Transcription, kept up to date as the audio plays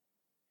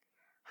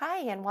Hi,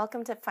 and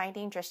welcome to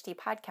Finding Drishti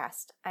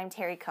podcast. I'm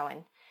Terry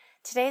Cohen.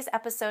 Today's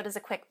episode is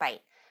a quick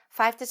bite,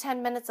 5 to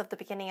 10 minutes of the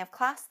beginning of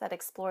class that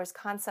explores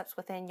concepts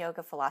within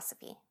yoga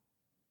philosophy.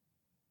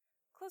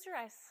 Close your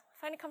eyes.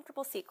 Find a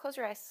comfortable seat. Close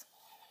your eyes.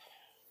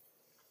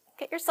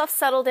 Get yourself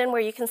settled in where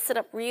you can sit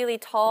up really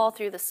tall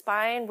through the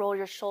spine, roll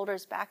your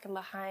shoulders back and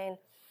behind.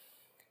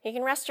 You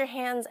can rest your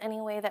hands any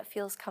way that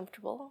feels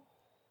comfortable.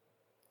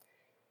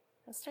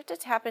 And start to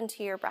tap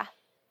into your breath.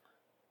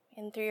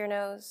 In through your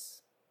nose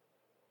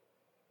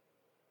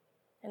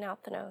and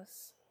out the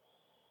nose.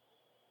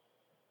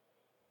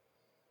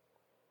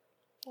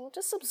 And we'll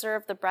just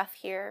observe the breath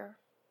here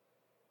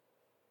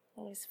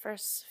in these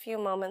first few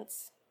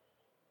moments.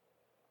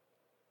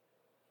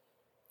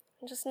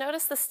 And just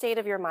notice the state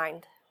of your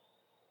mind.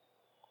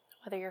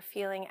 Whether you're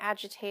feeling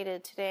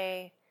agitated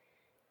today,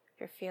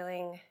 if you're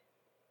feeling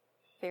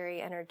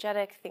very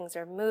energetic, things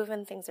are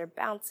moving, things are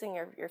bouncing,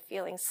 or you're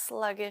feeling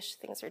sluggish,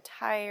 things are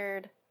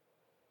tired.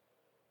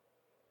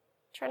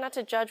 Try not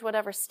to judge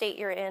whatever state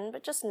you're in,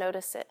 but just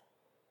notice it.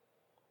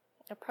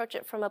 Approach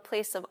it from a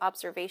place of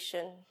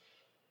observation.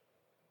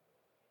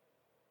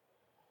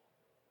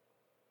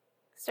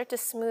 Start to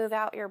smooth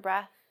out your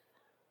breath.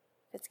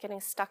 If it's getting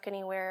stuck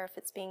anywhere, if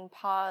it's being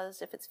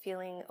paused, if it's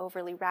feeling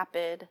overly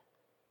rapid.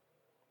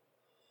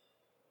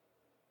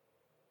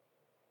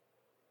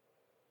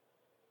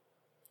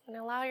 And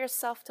allow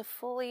yourself to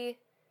fully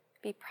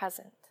be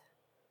present.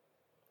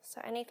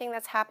 So anything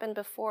that's happened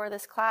before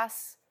this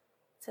class,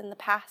 it's in the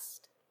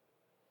past.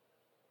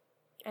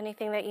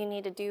 Anything that you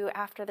need to do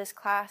after this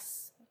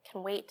class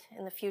can wait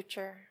in the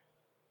future.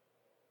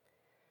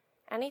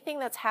 Anything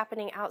that's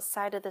happening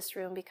outside of this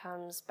room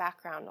becomes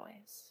background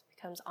noise,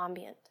 becomes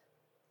ambient.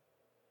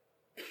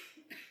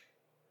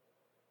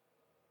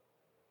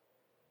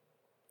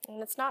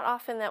 And it's not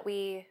often that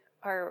we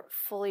are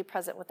fully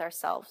present with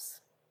ourselves.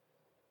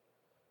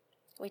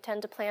 We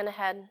tend to plan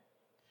ahead.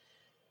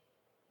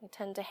 We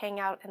tend to hang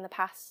out in the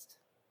past.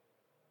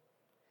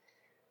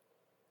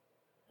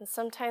 And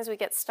sometimes we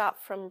get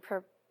stopped from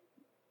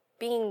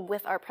being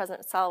with our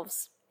present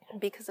selves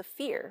because of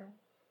fear.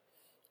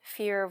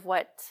 Fear of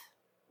what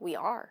we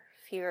are.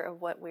 Fear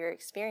of what we're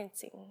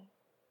experiencing.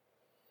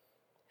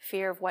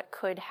 Fear of what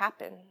could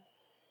happen.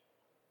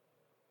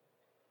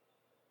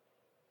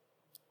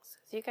 So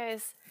as you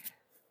guys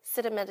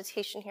sit in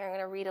meditation here, I'm going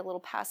to read a little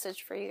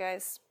passage for you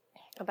guys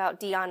about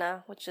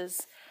dhyana, which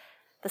is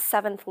the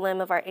 7th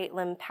limb of our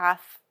 8-limb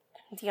path.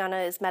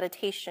 Dhyana is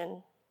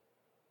meditation.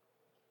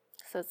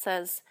 So it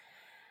says,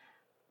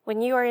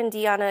 when you are in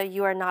dhyana,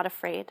 you are not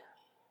afraid.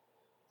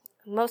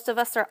 Most of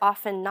us are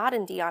often not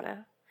in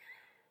dhyana,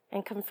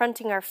 and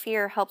confronting our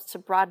fear helps to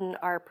broaden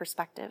our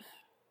perspective.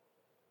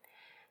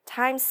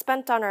 Time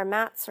spent on our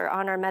mats or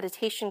on our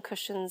meditation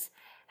cushions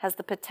has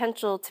the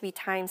potential to be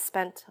time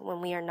spent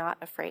when we are not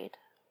afraid.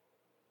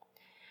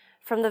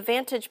 From the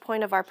vantage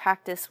point of our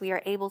practice, we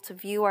are able to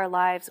view our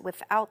lives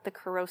without the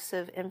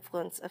corrosive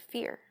influence of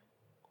fear.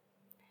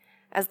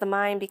 As the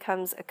mind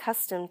becomes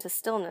accustomed to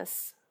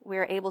stillness, we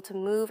are able to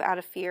move out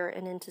of fear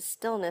and into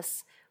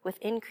stillness with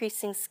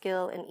increasing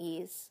skill and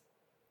ease.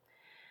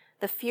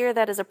 The fear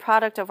that is a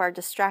product of our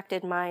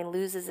distracted mind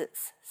loses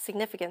its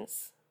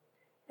significance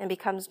and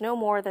becomes no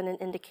more than an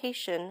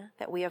indication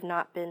that we have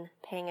not been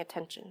paying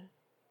attention.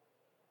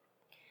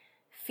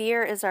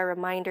 Fear is our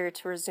reminder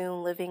to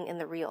resume living in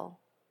the real.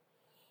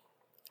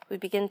 We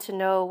begin to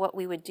know what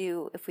we would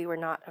do if we were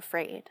not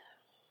afraid.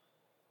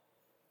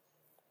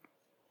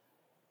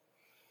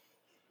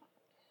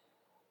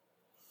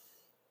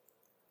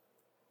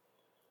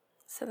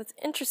 So it's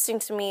interesting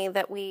to me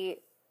that we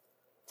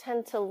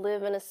tend to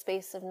live in a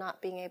space of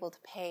not being able to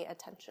pay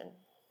attention.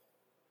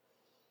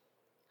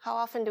 How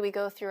often do we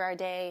go through our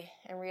day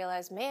and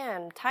realize,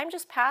 man, time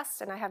just passed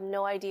and I have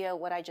no idea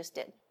what I just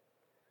did.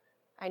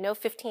 I know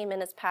 15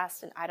 minutes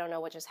passed and I don't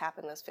know what just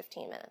happened those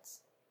 15 minutes.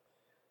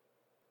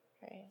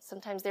 Right?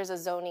 Sometimes there's a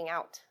zoning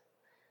out.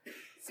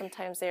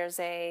 Sometimes there's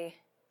I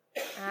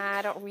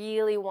don't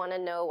really want to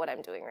know what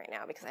I'm doing right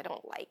now because I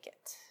don't like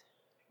it.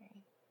 Right?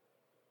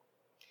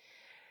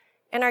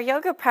 And our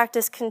yoga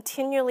practice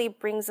continually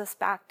brings us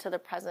back to the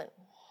present.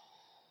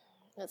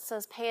 It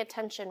says, pay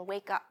attention,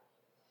 wake up,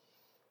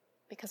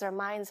 because our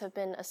minds have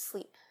been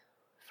asleep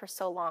for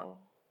so long.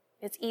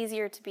 It's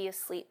easier to be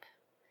asleep.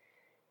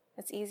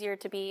 It's easier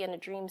to be in a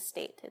dream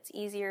state. It's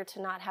easier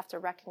to not have to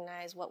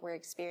recognize what we're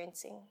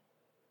experiencing.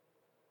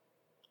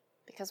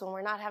 Because when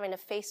we're not having to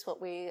face what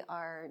we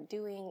are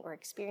doing or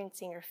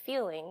experiencing or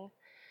feeling,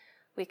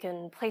 we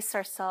can place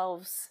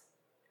ourselves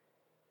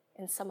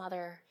in some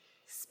other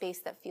space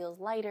that feels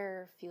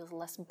lighter, feels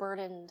less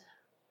burdened.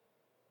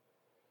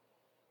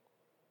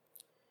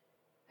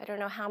 I don't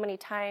know how many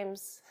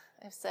times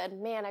I've said,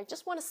 man, I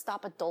just want to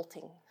stop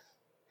adulting.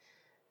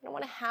 I don't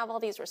want to have all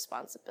these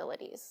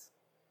responsibilities.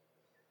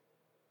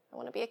 I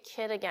want to be a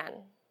kid again.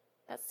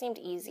 That seemed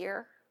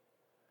easier.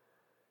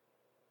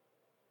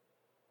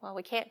 Well,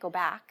 we can't go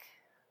back,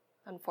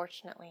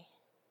 unfortunately.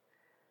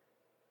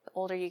 The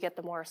older you get,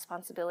 the more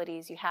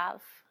responsibilities you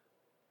have.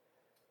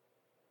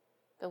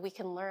 But we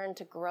can learn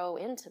to grow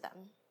into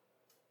them.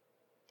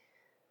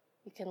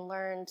 We can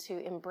learn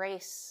to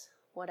embrace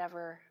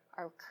whatever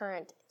our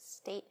current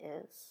state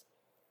is.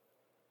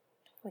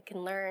 We can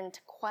learn to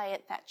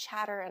quiet that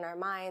chatter in our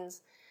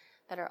minds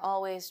that are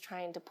always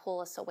trying to pull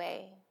us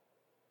away.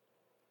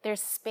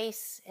 There's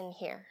space in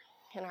here,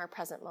 in our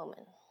present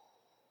moment.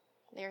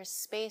 There's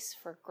space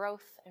for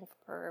growth and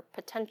for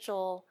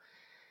potential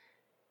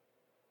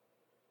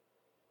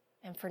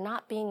and for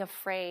not being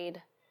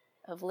afraid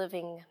of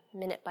living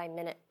minute by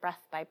minute,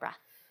 breath by breath.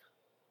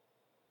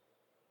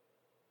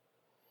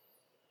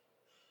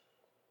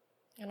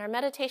 And our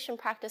meditation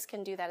practice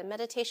can do that. And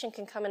meditation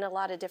can come in a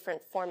lot of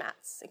different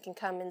formats. It can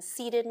come in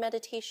seated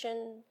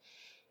meditation.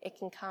 It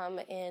can come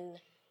in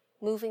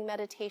moving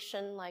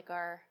meditation, like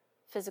our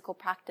physical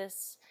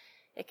practice.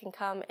 It can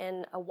come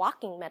in a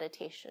walking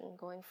meditation,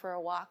 going for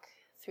a walk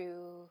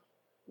through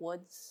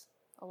woods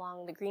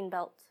along the green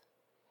belt.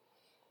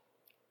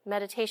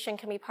 Meditation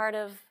can be part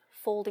of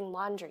folding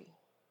laundry,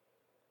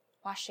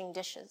 washing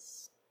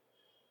dishes,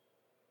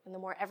 and the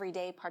more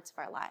everyday parts of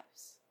our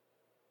lives.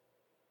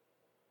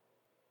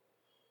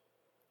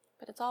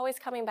 But it's always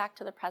coming back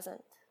to the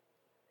present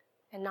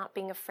and not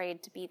being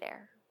afraid to be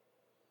there.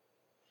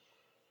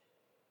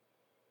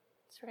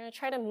 So we're going to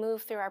try to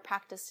move through our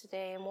practice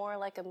today more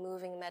like a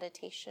moving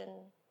meditation.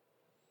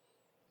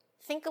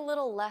 Think a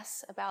little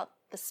less about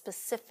the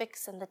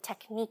specifics and the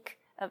technique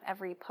of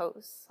every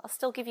pose. I'll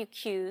still give you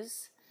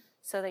cues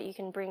so that you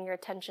can bring your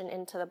attention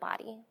into the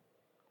body.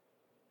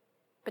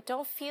 But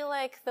don't feel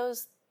like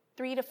those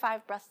 3 to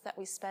 5 breaths that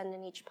we spend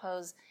in each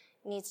pose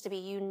needs to be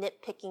you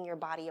nitpicking your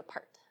body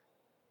apart.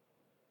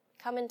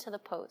 Come into the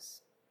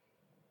pose,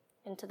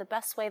 into the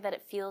best way that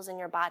it feels in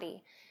your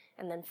body,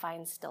 and then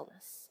find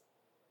stillness.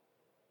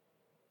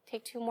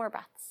 Take 2 more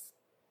breaths.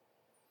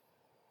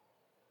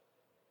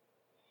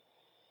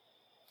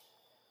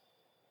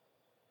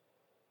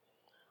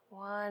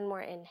 One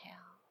more inhale.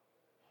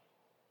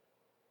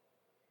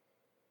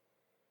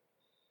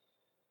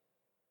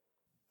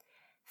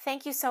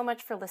 Thank you so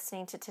much for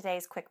listening to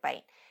today's Quick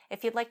Bite.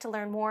 If you'd like to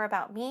learn more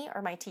about me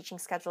or my teaching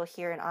schedule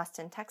here in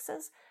Austin,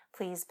 Texas,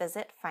 please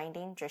visit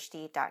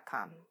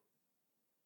findingdrishti.com.